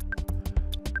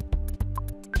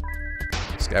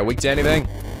 This guy weak to anything?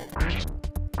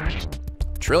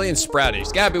 Trillion sprouted.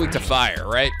 He's gotta be weak to fire,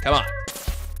 right? Come on.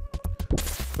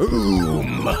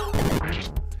 Boom.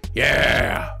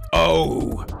 Yeah.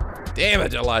 Oh. Damn, it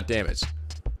did a lot of damage.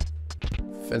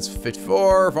 Defense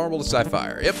 54, vulnerable to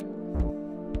sci-fire. Yep.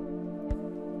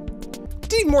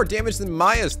 Did more damage than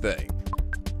Maya's thing.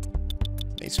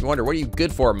 Makes me wonder, what are you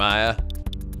good for, Maya?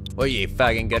 What are you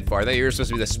fucking good for? I thought you were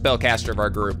supposed to be the spellcaster of our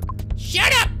group.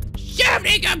 Shut up! Shut up,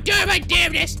 Nick! I'm doing my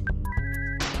damnedest!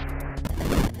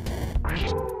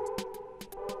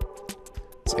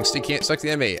 Can't suck the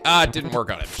enemy. Ah, it didn't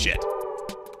work on him. Shit.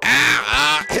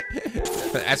 Ah!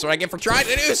 That's what I get for trying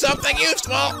to do something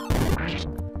useful!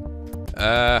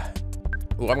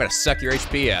 Ooh, I'm gonna suck your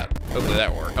HP out. Hopefully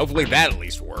that works. Hopefully that at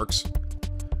least works.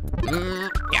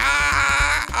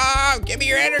 Oh, give me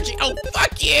your energy! Oh,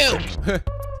 fuck you!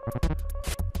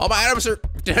 All my items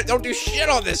don't do shit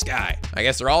on this guy. I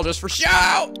guess they're all just for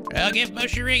show! I'll give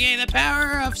Moshirige the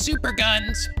power of super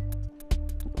guns.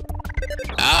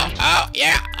 Oh,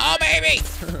 yeah, oh, baby!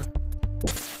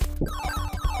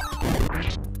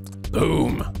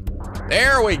 Boom.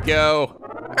 There we go.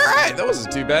 All right, that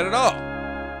wasn't too bad at all. I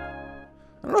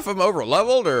don't know if I'm over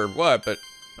leveled or what, but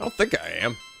I don't think I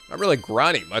am. Not really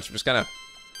grinding much, I'm just kind of,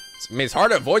 I mean, it's hard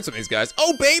to avoid some of these guys.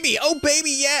 Oh baby,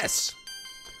 yes.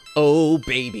 Oh,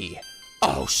 baby.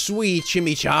 Oh, sweet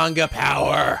chimichanga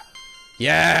power.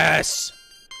 Yes.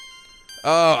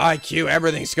 Oh, IQ,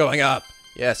 everything's going up.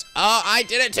 Yes. Oh, I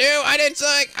did it too! I did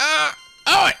something!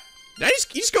 Oh, did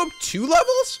you just go up 2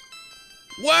 levels?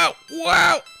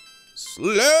 Whoa!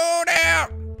 Slow down!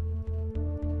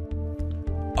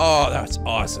 Oh, that's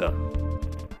awesome.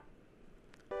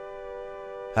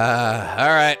 All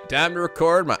right, time to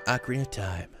record my Ocarina of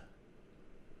Time.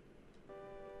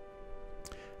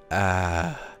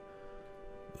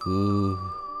 Ooh.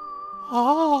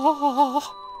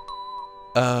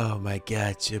 Oh my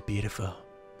God, so beautiful.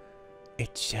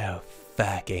 It's so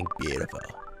fucking beautiful.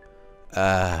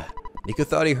 Nico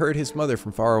thought he heard his mother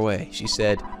from far away. She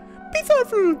said, be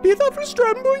thoughtful,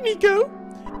 strong boy, Nico.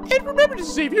 And remember to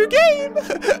save your game.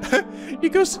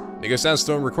 Nico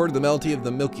Soundstone recorded the melody of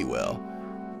the Milky Well.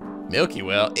 Milky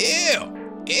Well?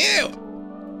 Ew!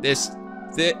 This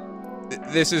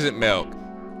isn't milk.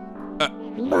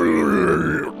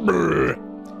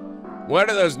 What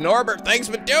are those Norbert things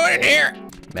been doing in here?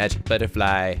 Magic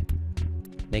butterfly.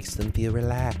 Makes them feel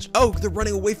relaxed. Oh, they're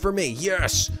running away from me.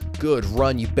 Yes. Good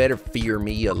run. You better fear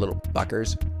me, you little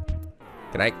fuckers.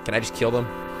 Can I just kill them?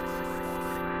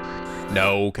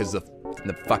 No, because the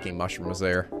fucking mushroom was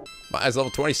there. Maya's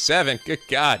level 27. Good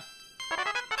God.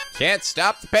 Can't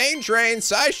stop the pain train.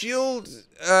 Psi shield.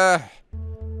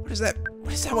 What is that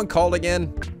one called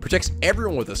again? Protects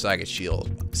everyone with a psychic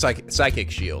shield. Psychic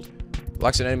shield.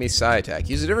 Blocks an enemy's psi attack.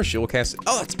 Use a different shield cast.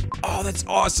 Oh, that's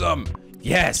awesome.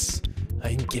 Yes.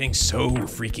 I'm getting so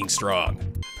freaking strong.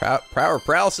 Power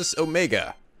Paralysis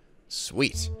Omega.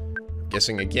 Sweet. I'm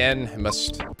guessing again, it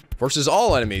must forces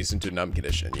all enemies into numb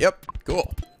condition. Yep,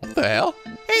 cool. What the hell?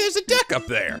 Hey, there's a duck up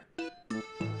there.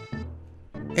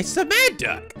 It's the mad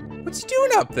duck. What's he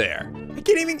doing up there? I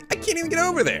can't even get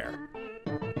over there.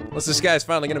 Unless this guy's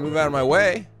finally gonna move out of my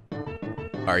way.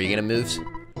 Are you gonna move?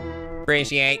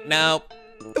 Appreciate, no.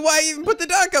 Why even put the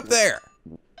duck up there?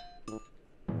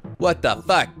 What the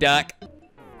fuck, duck?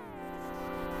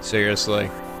 Seriously.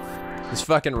 This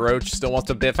fucking roach still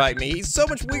wants to fight me. He's so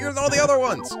much weaker than all the other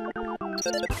ones.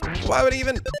 Why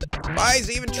is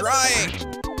he even trying?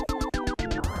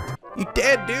 You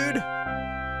dead, dude?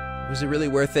 Was it really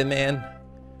worth it, man?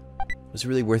 Was it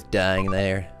really worth dying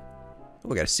there? Oh,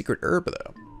 we got a secret herb,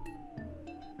 though.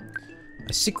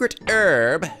 A secret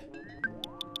herb?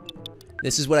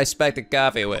 This is what I spiked the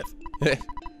coffee with.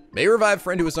 May revive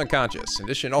friend who is unconscious. In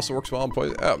addition, it also works well on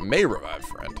poison. Oh, may revive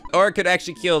friend. Or it could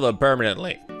actually kill them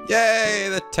permanently. Yay,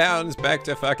 the town's back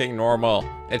to fucking normal.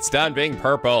 It's done being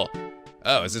purple.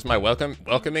 Oh, is this my welcoming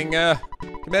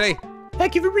committee?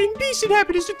 Thank you for bringing peace and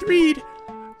happiness to Threed.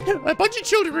 A bunch of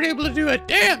children were able to do it.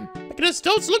 Damn, making us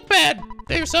adults look bad.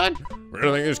 There, son.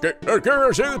 Really think this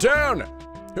guy save the town?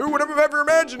 Who would have ever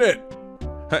imagined it?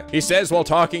 He says while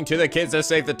talking to the kids to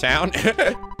save the town.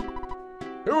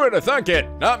 Who would have thunk it?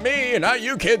 Not me, and not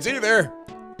you kids either.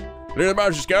 Little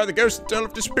mouse just got the ghost and tell him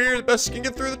to disappear. The best can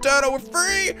get through the tunnel. We're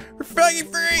free. We're fucking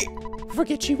free.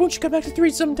 Forget you. Won't you come back to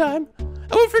Threed sometime?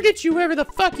 I won't forget you wherever the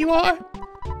fuck you are.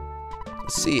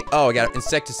 Let's see. Oh, I got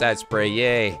insecticide spray.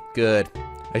 Yay. Good.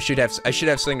 I should have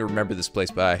something to remember this place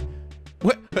by.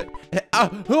 What?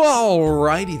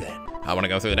 Alrighty then. I want to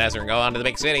go through the desert and go on to the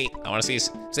big city. I want to see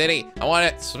city. I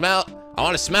want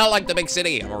to smell like the big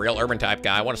city. I'm a real urban type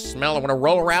guy. I want to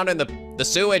roll around in the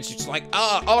sewage. Just like,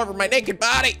 all over my naked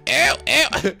body. Ew,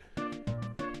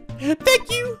 ew.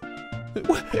 Thank you.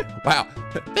 Wow.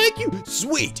 Thank you.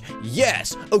 Sweet.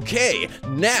 Yes. Okay.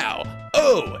 Now.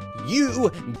 Oh,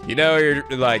 you know, you're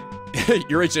like,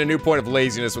 you're reaching a new point of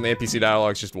laziness when the NPC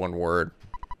dialogue is just one word.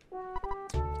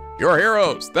 You're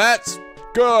heroes. That's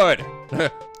good.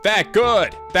 That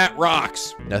good. That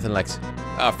rocks. Nothing like.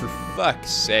 Oh, for fuck's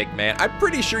sake, man. I'm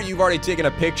pretty sure you've already taken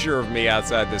a picture of me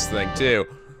outside this thing, too.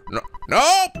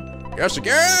 Nope. Yes,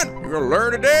 again. You're gonna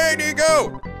learn today,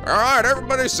 Nico. All right,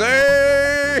 everybody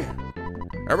say,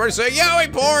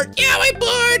 Yowie board. Yowie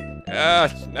board.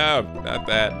 No, not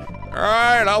that. All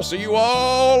right, I'll see you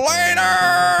all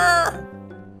later.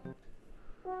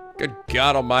 Good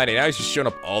God almighty, now he's just showing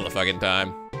up all the fucking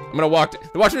time. I'm gonna watch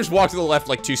him just walk to the left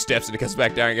like 2 steps and he comes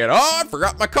back down again. Oh, I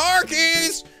forgot my car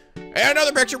keys. And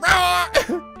another picture.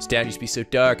 This town used to be so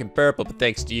dark and purple, but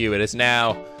thanks to you, it is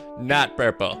now not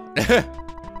purple. I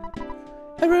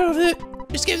wrote it.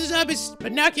 Just give the zombies,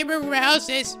 but not give them where my house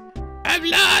is. I'm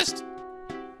lost.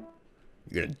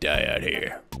 You're gonna die out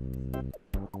here.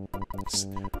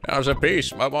 How's a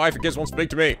peace? My wife and kids won't speak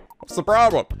to me. What's the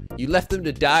problem? You left them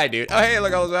to die, dude. Oh, hey,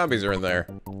 look, all the zombies are in there.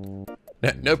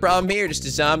 No problem here, just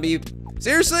a zombie.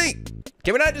 Seriously?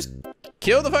 Can we not just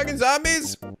kill the fucking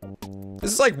zombies?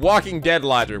 This is like Walking Dead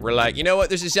logic. We're like, you know what?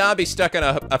 There's a zombie stuck on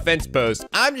a fence post.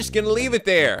 I'm just gonna leave it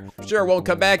there. Sure, it won't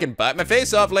come back and bite my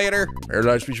face off later.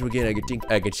 Airline special again.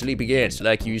 I could sleep again. It's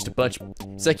like you used a bunch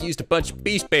of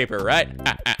piece paper, right?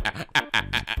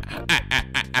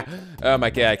 Oh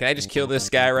my God, can I just kill this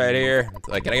guy right here?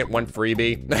 Like, can I get one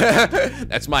freebie?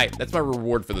 That's my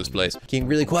reward for this place. Getting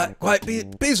really quiet,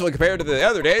 Peaceful compared to the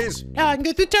other days. Now I can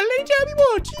go through town anytime you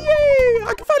want. Yay!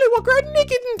 I can finally walk around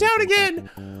naked in town again.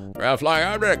 Craft flying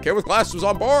object. Kid with glasses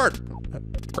on board.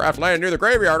 Craft landed near the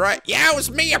graveyard, right? Yeah, it was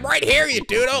me. I'm right here, you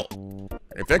doodle. Can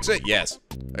you fix it? Yes.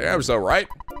 Yeah, I was so right.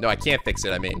 No, I can't fix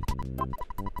it, I mean.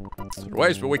 It's a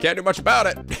waste, but we can't do much about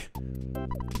it.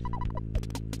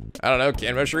 I don't know,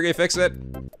 can Moshirige fix it?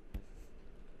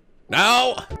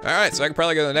 No! Alright, so I can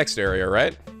probably go to the next area,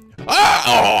 right?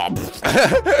 Oh! Oh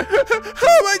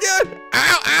my God!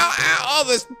 Ow, ow, ow! Oh,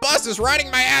 this bus is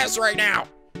riding my ass right now.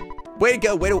 Way to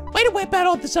go, way to wipe out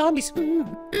all the zombies.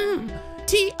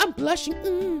 T, I'm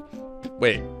blushing.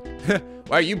 Wait,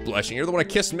 why are you blushing? You're the one who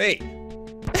kissed me.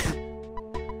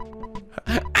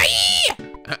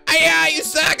 Aye, you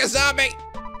suck, a zombie.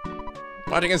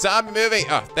 Watching a zombie movie.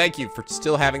 Oh, thank you for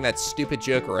still having that stupid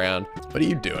joke around. What are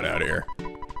you doing out here?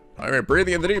 I'm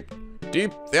breathing in the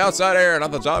the outside air, and all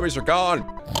the zombies are gone.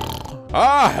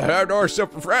 Ah, that door's still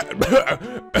for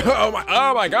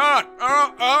oh my God.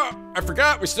 I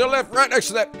forgot we still left right next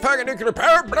to that fucking nuclear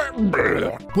power plant.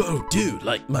 Whoa, dude,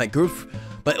 like my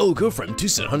old girlfriend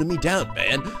Tucson hunted me down,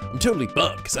 man. I'm totally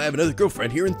bummed because I have another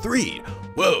girlfriend here in Threed.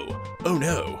 Whoa, oh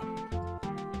no.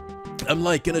 I'm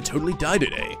like gonna totally die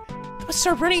today. I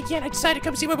start running again. I decided to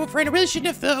come see my boyfriend. I really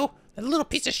shouldn't have, though. That little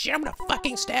piece of shit, I'm gonna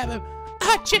fucking stab him.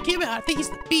 Check him out. I think he's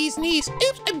the bee's knees.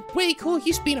 Oops, I'm way cool. He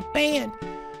used to be in a band.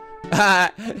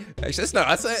 Actually,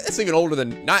 that's even older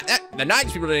than, the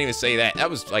 90s people didn't even say that. That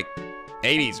was like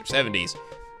 80s or 70s.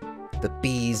 The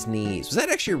bee's knees. Was that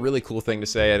actually a really cool thing to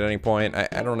say at any point? I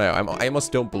don't know. I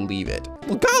almost don't believe it.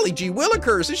 Well, golly gee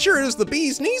willikers, it sure is the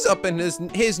bee's knees up in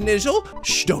his nizzle.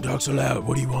 Shh, don't talk so loud.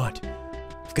 What do you want?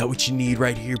 I've got what you need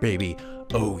right here, baby.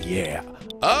 Oh, yeah.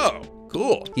 Oh,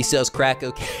 cool. He sells crack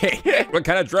cocaine. What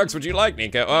kind of drugs would you like,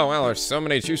 Nico? Oh, well, there's so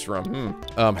many to choose from.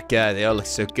 Oh my God, they all look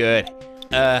so good.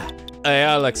 They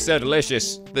all look so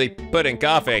delicious. They put in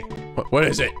coffee. What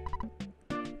is it?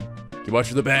 You watch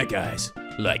for the bad guys,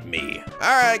 like me.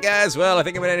 All right, guys, well, I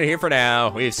think I'm gonna end it here for now.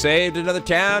 We've saved another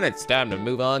town. It's time to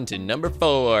move on to number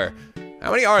 4.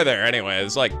 How many are there anyway?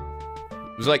 It's like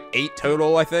There's like 8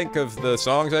 total, I think, of the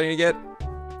songs I need to get.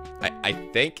 I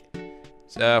think.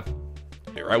 So,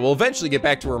 I will eventually get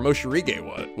back to where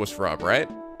Moshirige was from, right?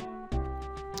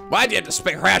 Why'd you have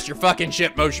to crash your fucking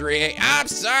ship, Moshiri? I'm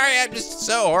sorry, I'm just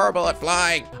so horrible at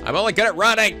flying. I'm only good at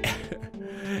running.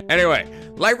 Anyway,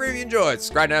 like, review, you enjoyed.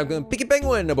 Subscribe now, I'm Picky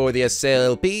Penguin aboard the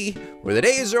SLP, where the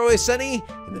days are always sunny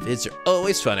and the vids are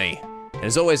always funny. And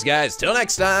as always, guys, till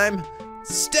next time,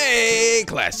 stay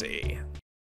classy.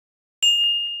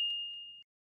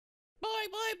 Bye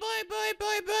bye bye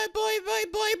bye bye bye bye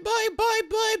bye bye bye bye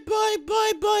bye bye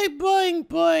bye bye bye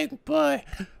bye bye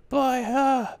bye.